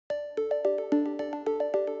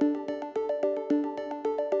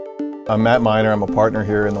I'm Matt Miner. I'm a partner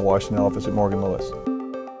here in the Washington office at Morgan Lewis.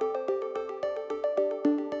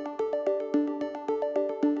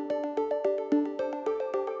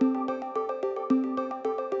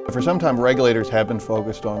 For some time, regulators have been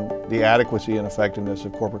focused on the adequacy and effectiveness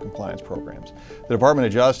of corporate compliance programs. The Department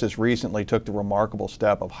of Justice recently took the remarkable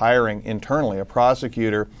step of hiring internally a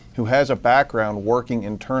prosecutor who has a background working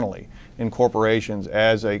internally in corporations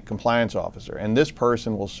as a compliance officer. And this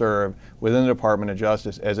person will serve within the Department of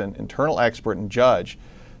Justice as an internal expert and judge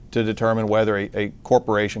to determine whether a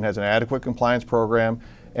corporation has an adequate compliance program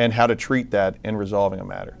and how to treat that in resolving a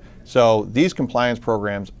matter. So these compliance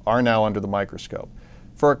programs are now under the microscope.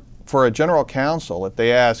 For a general counsel, if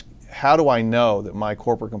they ask, how do I know that my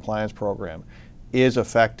corporate compliance program is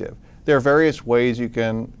effective? There are various ways you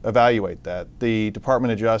can evaluate that. The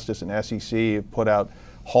Department of Justice and SEC have put out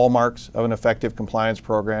hallmarks of an effective compliance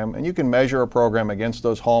program, and you can measure a program against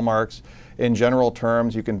those hallmarks. In general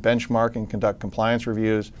terms, you can benchmark and conduct compliance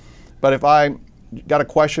reviews. But if I got a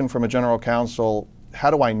question from a general counsel,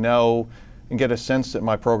 how do I know and get a sense that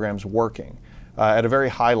my program's working? At a very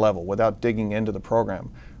high level without digging into the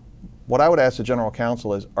program. What I would ask the general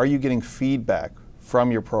counsel is, are you getting feedback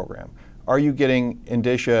from your program? Are you getting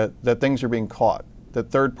indicia that things are being caught, that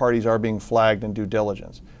third parties are being flagged in due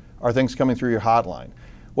diligence? Are things coming through your hotline?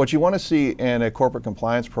 What you want to see in a corporate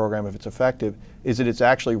compliance program, if it's effective, is that it's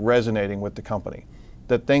actually resonating with the company,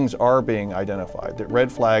 that things are being identified, that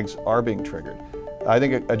red flags are being triggered. I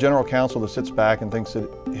think a general counsel that sits back and thinks that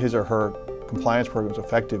his or her compliance program is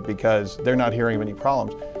effective because they're not hearing of any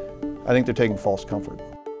problems, I think they're taking false comfort.